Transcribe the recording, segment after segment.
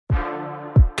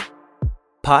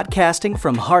Podcasting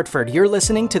from Hartford, you're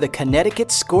listening to the Connecticut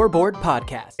Scoreboard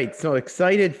podcast. Right, so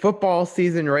excited, football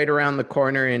season right around the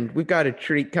corner, and we've got a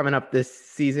treat coming up this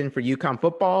season for UConn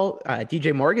football.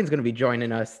 DJ Morgan's going to be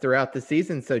joining us throughout the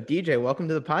season. So DJ, welcome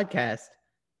to the podcast.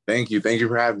 Thank you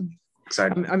for having me.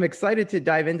 Excited. I'm excited to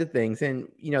dive into things, and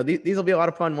these will be a lot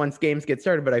of fun once games get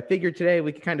started, but I figured today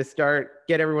we could kind of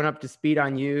get everyone up to speed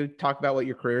on you, talk about what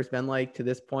your career's been like to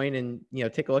this point, and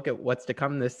take a look at what's to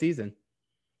come this season.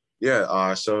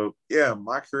 My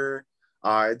career,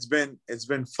 it's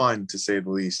been fun to say the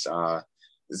least.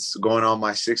 It's going on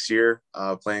my 6th year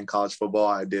playing college football.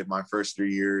 I did my first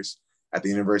 3 years at the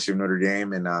University of Notre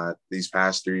Dame, and these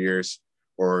past 3 years,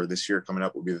 or this year coming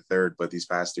up will be the 3rd, but these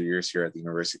past 3 years here at the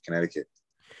University of Connecticut.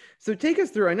 So take us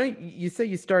through. I know you say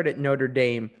you started at Notre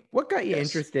Dame. What got you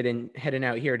interested in heading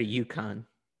out here to UConn?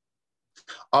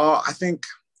 I think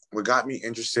what got me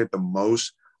interested the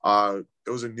most, it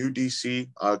was a new DC,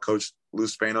 Coach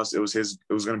Luis Spanos. It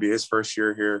was going to be his first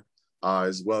year here,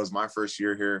 as well as my first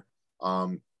year here.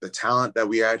 The talent that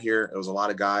we had here, it was a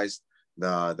lot of guys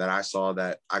that I saw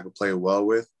that I could play well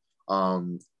with,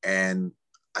 and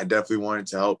I definitely wanted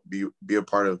to help be a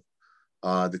part of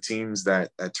the teams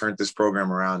that turned this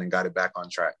program around and got it back on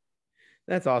track.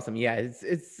 That's awesome. Yeah,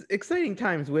 it's exciting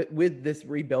times with this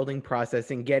rebuilding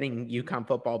process and getting UConn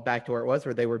football back to where it was,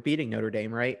 where they were beating Notre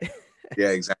Dame, right? Yeah,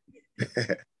 exactly.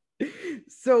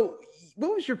 So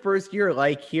what was your first year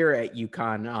like here at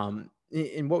UConn?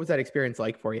 And what was that experience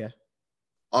like for you?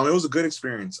 It was a good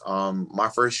experience. My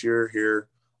first year here,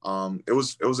 it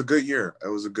was a good year. It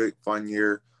was a good, fun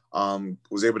year.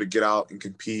 Was able to get out and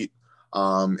compete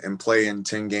and play in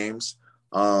 10 games.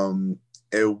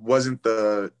 It wasn't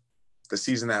the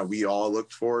season that we all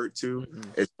looked forward to,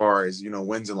 as far as,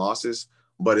 wins and losses,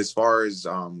 but as far as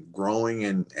growing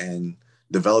and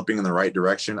developing in the right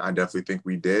direction, I definitely think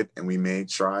we did, and we made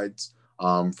strides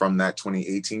from that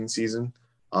 2018 season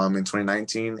in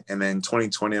 2019, and then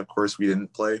 2020, of course, we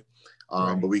didn't play,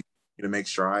 but we to make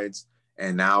strides,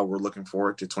 and now we're looking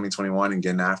forward to 2021 and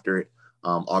getting after it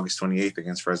August 28th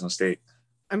against Fresno State.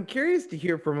 I'm curious to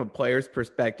hear from a player's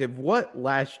perspective what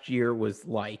last year was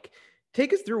like.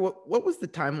 Take us through what was the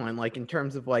timeline like in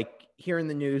terms of like hearing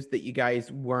the news that you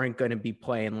guys weren't going to be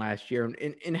playing last year,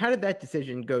 and how did that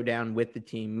decision go down with the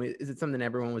team? Is it something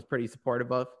everyone was pretty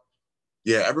supportive of?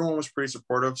 Yeah, everyone was pretty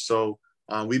supportive. So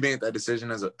we made that decision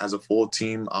as a full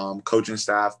team, coaching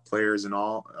staff, players and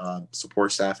all,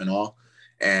 support staff and all.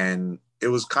 And it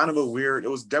was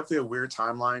definitely a weird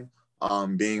timeline,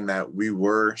 being that we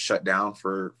were shut down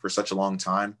for such a long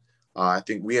time. I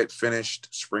think we had finished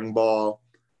spring ball,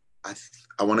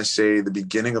 I want to say the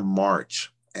beginning of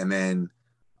March, and then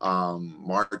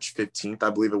March 15th,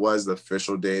 I believe it was the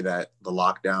official day that the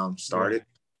lockdown started.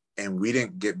 Right. And we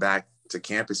didn't get back to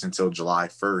campus until July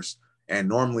 1st. And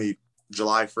normally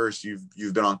July 1st,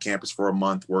 you've been on campus for a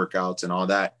month, workouts and all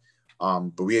that.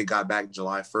 But we had got back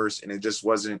July 1st, and it just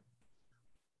wasn't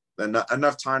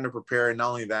enough time to prepare. And not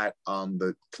only that,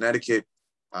 the Connecticut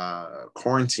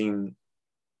quarantine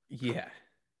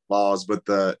laws, but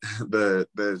the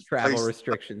travel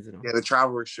restrictions and all. Yeah, the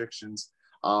travel restrictions.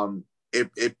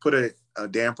 It put a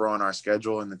damper on our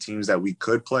schedule and the teams that we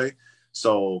could play.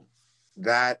 So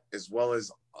that, as well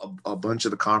as a bunch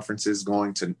of the conferences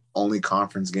going to only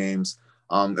conference games,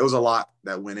 it was a lot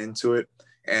that went into it.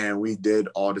 And we did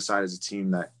all decide as a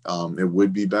team that it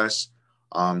would be best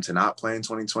to not play in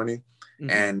 2020. Mm-hmm.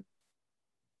 And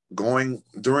going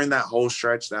during that whole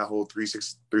stretch, that whole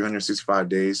 365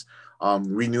 days,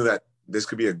 we knew that this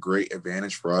could be a great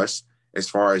advantage for us as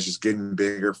far as just getting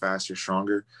bigger, faster,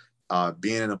 stronger,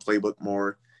 being in the playbook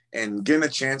more, and getting a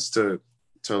chance to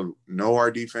know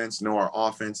our defense, know our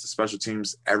offense, the special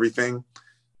teams, everything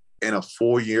in a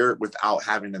full year without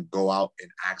having to go out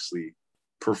and actually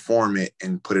perform it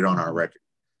and put it on our record.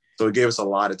 So it gave us a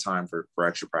lot of time for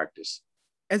extra practice.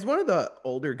 As one of the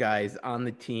older guys on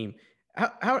the team,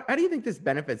 how do you think this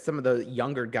benefits some of the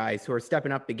younger guys who are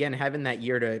stepping up again, having that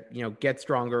year to, get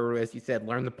stronger, as you said,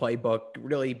 learn the playbook,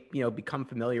 really, become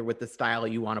familiar with the style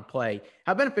you want to play?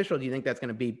 How beneficial do you think that's going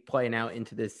to be playing out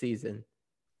into this season?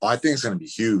 I think it's going to be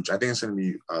huge. I think it's going to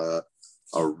be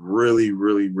a really,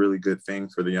 really, really good thing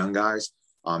for the young guys.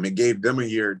 It gave them a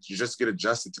year to just get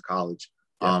adjusted to college.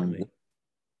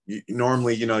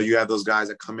 Normally, you have those guys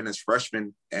that come in as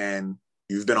freshmen and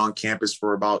you've been on campus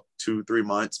for about 2-3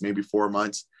 months, maybe 4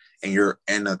 months, and you're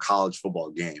in a college football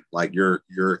game. Like you're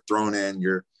thrown in,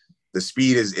 the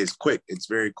speed is quick. It's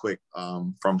very quick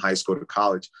from high school to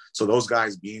college. So those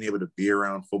guys being able to be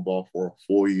around football for a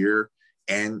full year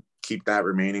and keep that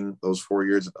remaining those 4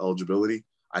 years of eligibility,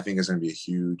 I think is going to be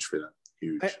huge for them.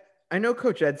 Huge. I know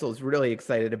Coach Edsel is really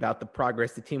excited about the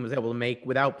progress the team was able to make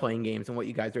without playing games and what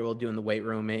you guys are able to do in the weight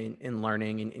room and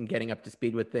learning and getting up to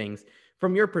speed with things.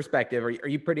 From your perspective, are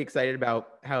you pretty excited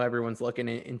about how everyone's looking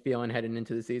and feeling heading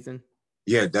into the season?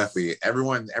 Yeah, definitely.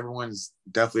 Everyone's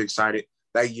definitely excited.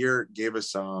 That year gave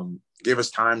us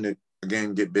time to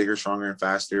again get bigger, stronger, and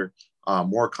faster.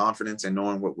 More confidence in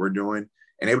knowing what we're doing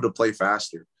and able to play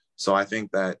faster. So I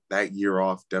think that year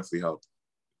off definitely helped.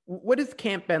 What has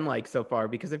camp been like so far?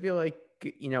 Because I feel like,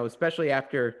 especially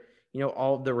after,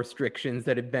 all of the restrictions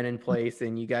that have been in place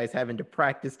and you guys having to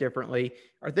practice differently,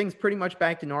 are things pretty much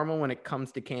back to normal when it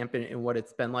comes to camp and what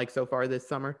it's been like so far this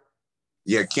summer?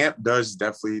 Yeah, camp does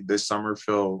definitely this summer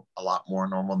feel a lot more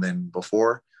normal than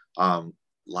before.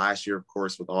 Last year, of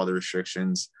course, with all the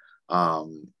restrictions,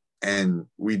 and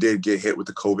we did get hit with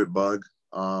the COVID bug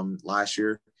last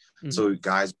year. Mm-hmm. So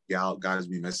guys be out, guys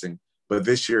be missing. But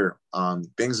this year,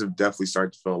 things have definitely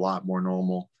started to feel a lot more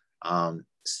normal,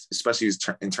 especially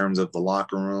in terms of the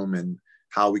locker room and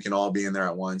how we can all be in there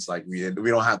at once. Like we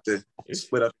don't have to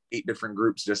split up 8 different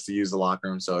groups just to use the locker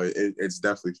room. So it's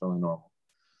definitely feeling normal.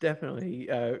 Definitely.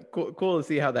 Cool to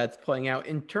see how that's playing out.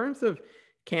 In terms of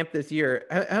camp this year,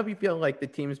 how do you feel like the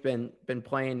team's been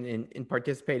playing and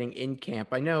participating in camp?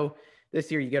 I know this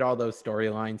year you get all those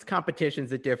storylines,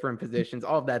 competitions at different positions,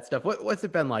 all of that stuff. What's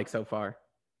it been like so far?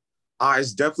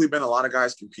 It's definitely been a lot of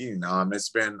guys competing. It's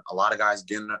been a lot of guys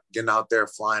getting out there,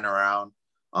 flying around,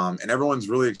 and everyone's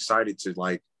really excited to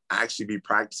like actually be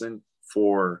practicing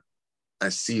for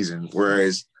a season.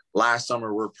 Whereas last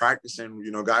summer we're practicing,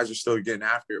 guys are still getting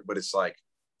after it, but it's like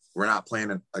we're not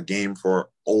playing a game for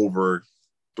over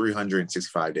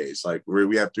 365 days. Like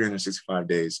we have 365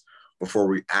 days before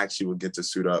we actually would get to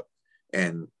suit up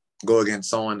and go against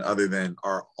someone other than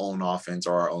our own offense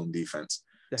or our own defense.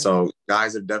 So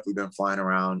guys have definitely been flying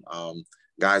around.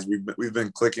 Guys, we've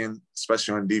been clicking,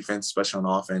 especially on defense, especially on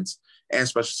offense, and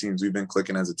special teams. We've been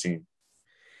clicking as a team.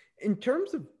 In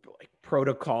terms of like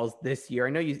protocols this year,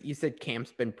 I know you said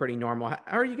camp's been pretty normal. How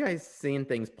are you guys seeing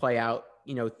things play out,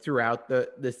 throughout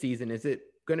the season? Is it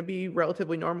going to be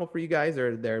relatively normal for you guys,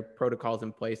 or are there protocols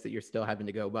in place that you're still having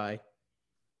to go by?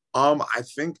 I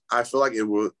feel like it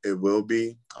will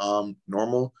be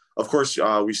normal. Of course,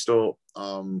 we still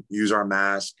use our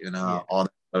mask and all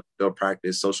that stuff, still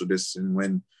practice social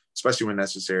distancing especially when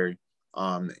necessary.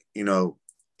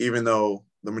 Even though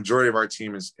the majority of our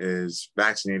team is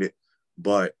vaccinated,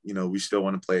 but we still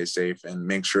want to play it safe and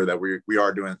make sure that we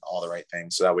are doing all the right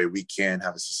things so that way we can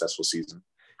have a successful season.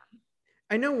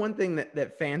 I know one thing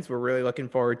that fans were really looking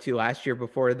forward to last year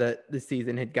before the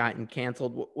season had gotten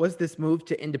canceled was this move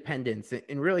to independence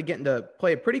and really getting to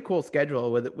play a pretty cool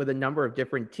schedule with a number of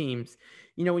different teams.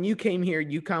 When you came here,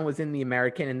 UConn was in the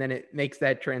American, and then it makes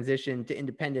that transition to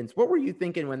independence. What were you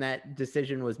thinking when that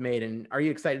decision was made? And are you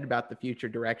excited about the future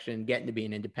direction, getting to be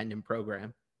an independent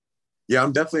program? Yeah,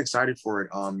 I'm definitely excited for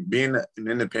it. Being an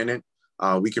independent,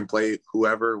 we can play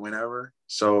whoever, whenever.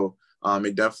 So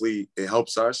it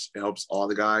helps us. It helps all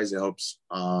the guys. It helps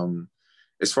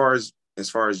as far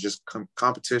as just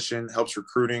competition, helps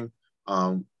recruiting.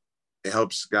 It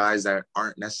helps guys that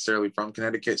aren't necessarily from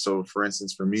Connecticut. So for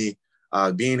instance, for me,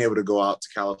 being able to go out to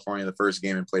California the first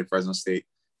game and play Fresno State,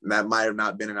 that might have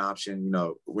not been an option,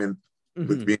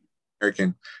 with being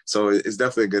American. So it's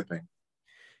definitely a good thing.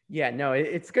 Yeah, no,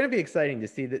 it's going to be exciting to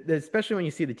see that, especially when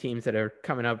you see the teams that are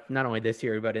coming up, not only this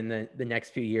year, but in the next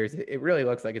few years. It really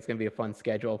looks like it's going to be a fun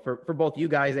schedule for both you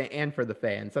guys and for the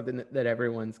fans, something that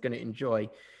everyone's going to enjoy.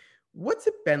 What's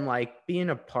it been like being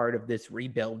a part of this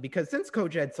rebuild? Because since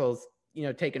Coach Edsel's,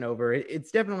 taken over,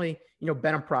 it's definitely,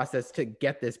 been a process to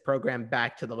get this program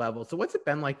back to the level. So what's it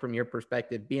been like from your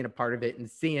perspective, being a part of it and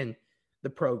seeing the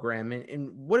program?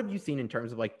 And what have you seen in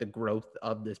terms of like the growth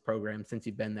of this program since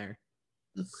you've been there?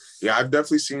 Yeah, I've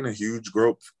definitely seen a huge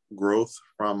growth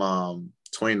from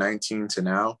 2019 to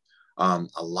now. A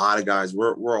lot of guys,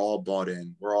 we're all bought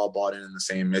in. We're all bought in the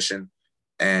same mission,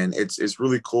 and it's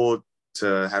really cool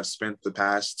to have spent the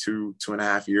past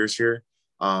 2.5 years here.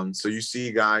 So you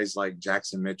see guys like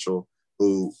Jackson Mitchell,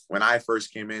 who when I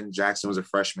first came in, Jackson was a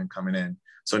freshman coming in.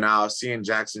 So now seeing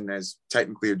Jackson as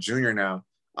technically a junior now,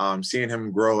 seeing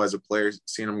him grow as a player,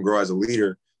 seeing him grow as a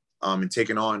leader. And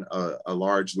taking on a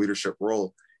large leadership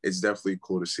role, it's definitely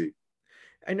cool to see.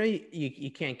 I know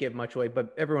you can't give much away,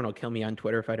 but everyone will kill me on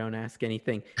Twitter if I don't ask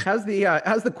anything. How's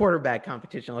the quarterback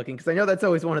competition looking? Because I know that's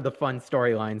always one of the fun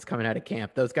storylines coming out of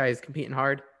camp. Those guys competing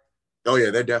hard? Oh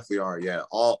yeah, they definitely are. Yeah,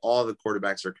 all the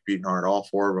quarterbacks are competing hard. All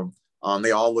 4 of them.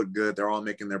 They all look good. They're all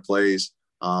making their plays.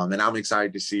 And I'm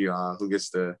excited to see who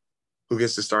gets to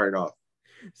start it off.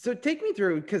 So take me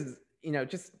through, because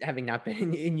just having not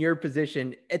been in your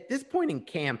position at this point in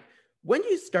camp, When do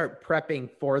you start prepping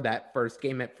for that first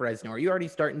game at Fresno? Are you already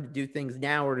starting to do things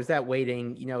now, or is that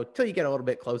waiting, till you get a little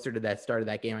bit closer to that start of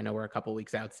that game? I know we're a couple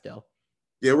weeks out still.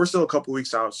 Yeah, we're still a couple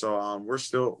weeks out, so we're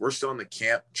still in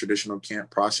the traditional camp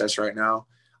process right now.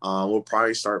 We'll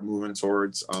probably start moving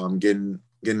towards getting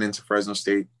into Fresno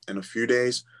State in a few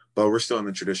days, but we're still in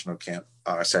the traditional camp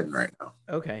setting right now.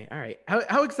 Okay, all right.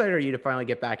 How excited are you to finally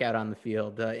get back out on the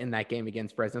field in that game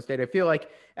against Fresno State? I feel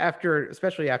like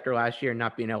especially after last year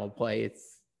not being able to play,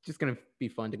 it's just going to be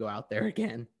fun to go out there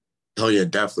again. Oh yeah,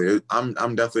 definitely. I'm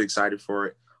definitely excited for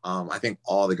it. I think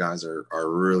all the guys are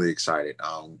really excited.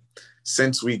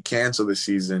 Since we canceled the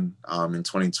season in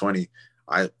 2020,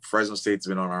 Fresno State's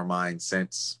been on our mind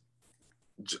since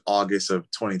August of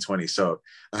 2020. So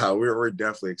we're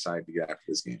definitely excited to get after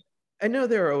this game. I know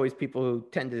there are always people who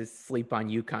tend to sleep on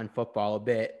UConn football a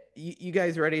bit. You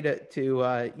guys ready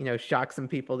to shock some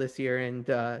people this year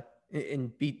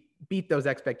and beat those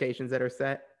expectations that are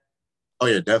set? Oh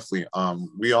yeah, definitely.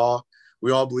 We all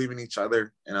believe in each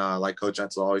other, and like Coach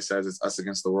Etzel always says, it's us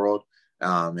against the world.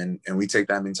 And we take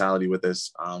that mentality with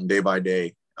us day by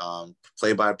day,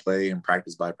 play by play, and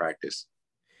practice by practice.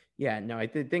 Yeah, no, I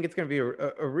think it's going to be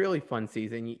a really fun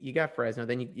season. You got Fresno,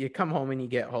 then you come home and you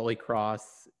get Holy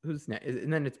Cross. Who's next?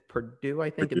 And then it's Purdue, I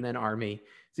think, and then Army.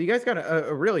 So you guys got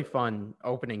a really fun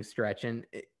opening stretch. And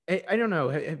I don't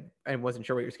know, I wasn't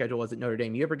sure what your schedule was at Notre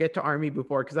Dame. You ever get to Army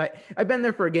before? Because I've been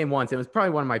there for a game once. It was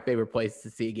probably one of my favorite places to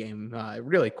see a game.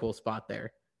 Really cool spot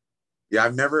there. Yeah,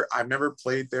 I've never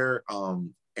played there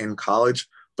in college,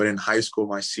 but in high school,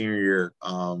 my senior year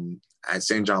at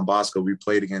St. John Bosco, we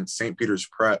played against St. Peter's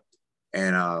Prep,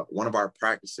 and one of our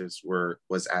practices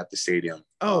was at the stadium.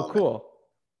 Oh, cool.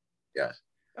 Yeah.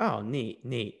 Oh,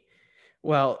 neat.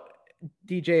 Well,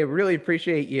 DJ, I really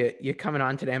appreciate you coming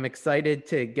on today. I'm excited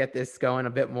to get this going a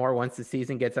bit more once the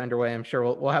season gets underway. I'm sure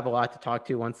we'll have a lot to talk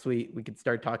to once we can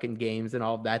start talking games and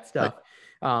all of that stuff.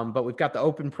 But we've got the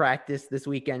open practice this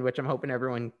weekend, which I'm hoping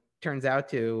everyone turns out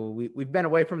to. We've been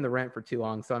away from the rent for too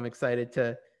long, so I'm excited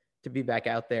to be back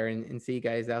out there and see you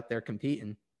guys out there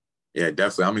competing. Yeah,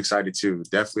 definitely. I'm excited too.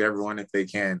 Definitely everyone, if they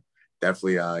can,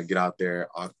 definitely get out there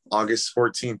on August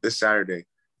 14th, this Saturday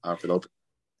for the open.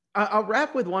 I'll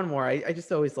wrap with one more. I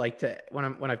just always like to,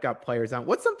 when I've got players on,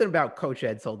 what's something about Coach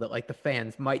Edsel that like the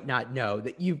fans might not know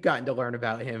that you've gotten to learn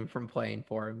about him from playing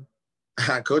for him?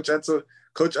 Coach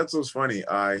Etzel's funny.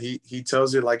 He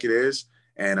tells it like it is,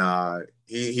 and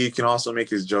he can also make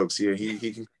his jokes. He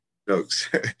can jokes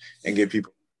and get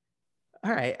people.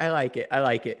 All right, I like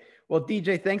it. Well,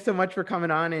 DJ, thanks so much for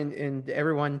coming on and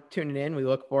everyone tuning in. We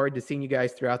look forward to seeing you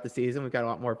guys throughout the season. We've got a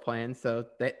lot more plans. So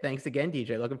thanks again,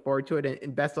 DJ. Looking forward to it,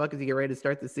 and best of luck as you get ready to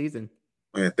start the season.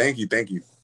 Yeah, thank you.